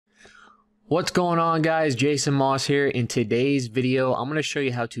What's going on, guys? JMoss here. In today's video, I'm going to show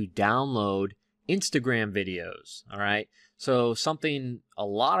you how to download Instagram videos. All right. So something a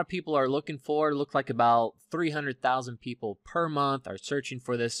lot of people are looking for. Look like about 300,000 people per month are searching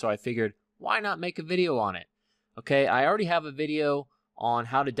for this. So I figured, why not make a video on it? Okay. I already have a video on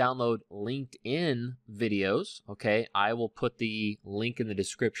how to download LinkedIn videos. Okay. I will put the link in the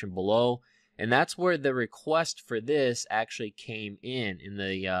description below. And that's where the request for this actually came in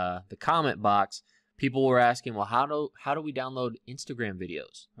the comment box. People were asking, well, how do we download Instagram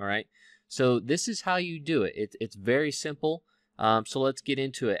videos? All right. So this is how you do it. It's very simple. So let's get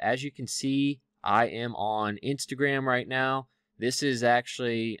into it. As you can see, I am on Instagram right now. This is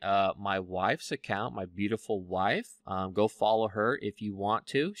actually my wife's account, my beautiful wife. Go follow her if you want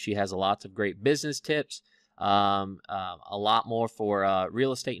to. She has lots of great business tips. A lot more for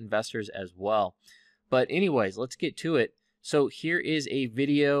real estate investors as well. But anyways, let's get to it. So here is a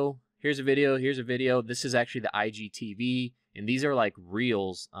video. Here's a video. Here's a video. This is actually the Igtv, and these are like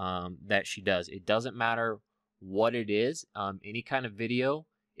reels that she does. It doesn't matter what it is. Any kind of video,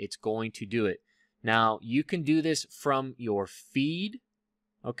 it's going to do it. Now, you can do this from your feed,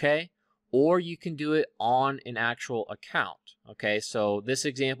 okay? Or you can do it on an actual account, okay? So this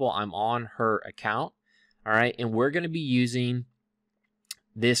example, I'm on her account. All right, and we're going to be using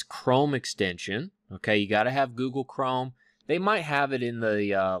this Chrome extension. Okay, you got to have Google Chrome. They might have it in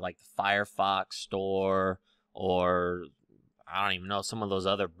the like the Firefox store, or I don't even know, some of those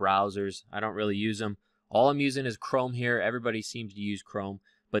other browsers. I don't really use them. All I'm using is Chrome here. Everybody seems to use Chrome,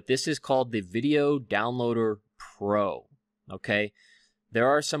 but this is called the Video Downloader Pro. Okay, there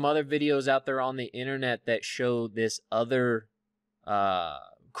are some other videos out there on the internet that show this other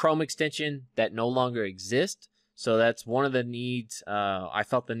Chrome extension that no longer exists. So that's one of the needs. I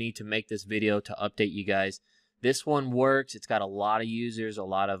felt the need to make this video to update you guys. This one works. It's got a lot of users, a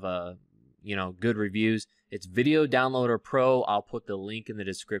lot of good reviews. It's Video Downloader Pro. I'll put the link in the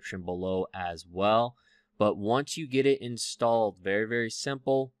description below as well. But once you get it installed, very, very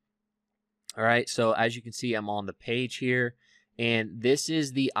simple. All right, so as you can see, I'm on the page here. And this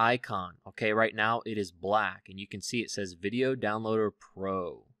is the icon, okay? Right now it is black, and you can see it says Video Downloader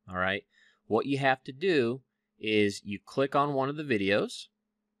Pro, all right? What you have to do is you click on one of the videos,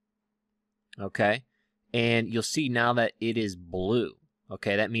 okay? And you'll see now that it is blue,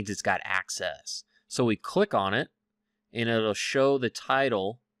 okay? That means it's got access. So we click on it, and it'll show the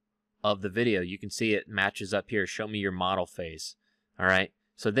title of the video. You can see it matches up here, show me your model face, all right?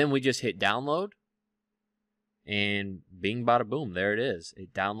 So then we just hit download. And bing, bada, boom, there it is.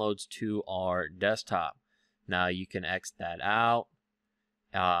 It downloads to our desktop. Now you can X that out.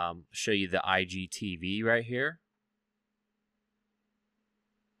 Show you the IGTV right here.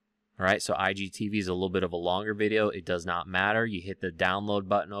 All right, so IGTV is a little bit of a longer video. It does not matter. You hit the download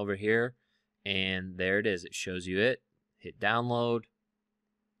button over here, and there it is. It shows you it. Hit download.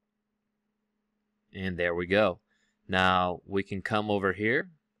 And there we go. Now we can come over here.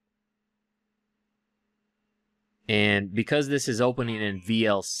 And because this is opening in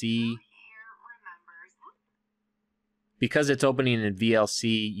VLC,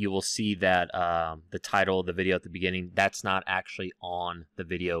 you will see that the title of the video at the beginning, that's not actually on the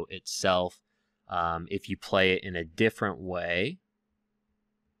video itself. If you play it in a different way,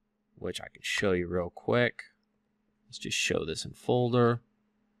 which I can show you real quick. Let's just show this in folder.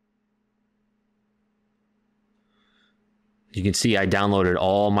 You can see I downloaded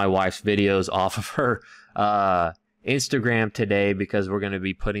all my wife's videos off of her Instagram today because we're going to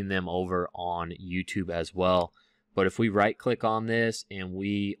be putting them over on YouTube as well. But if we right click on this and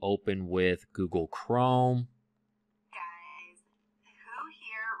we open with Google Chrome. Guys, who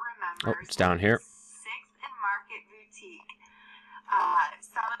here remembers it's down here. 6th and Market Boutique?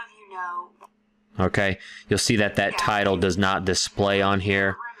 Some of you know. Okay, you'll see that title does not display on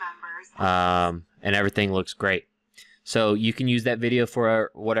here. And everything looks great. So you can use that video for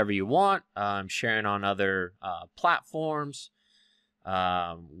whatever you want, sharing on other platforms.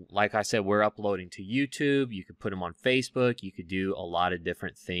 Like I said, we're uploading to YouTube. You could put them on Facebook. You could do a lot of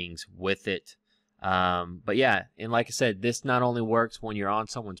different things with it. But yeah, and like I said, this not only works when you're on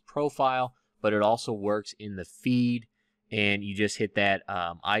someone's profile, but it also works in the feed. And you just hit that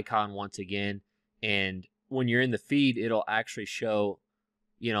icon once again. And when you're in the feed, it'll actually show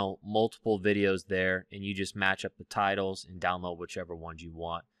multiple videos there, and you just match up the titles and download whichever ones you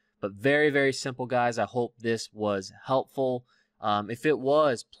want. But very, very simple, guys. I hope this was helpful. If it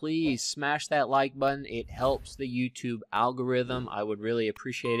was, please smash that like button. It helps the YouTube algorithm. I would really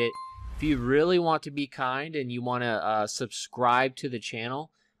appreciate it. If you really want to be kind and you want to subscribe to the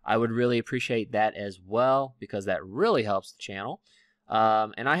channel, I would really appreciate that as well, because that really helps the channel.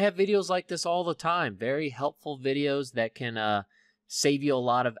 And I have videos like this all the time, very helpful videos that can save you a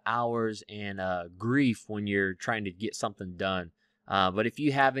lot of hours and grief when you're trying to get something done. But if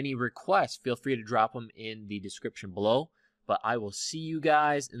you have any requests, feel free to drop them in the description below. But I will see you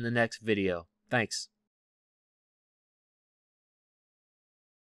guys in the next video. Thanks.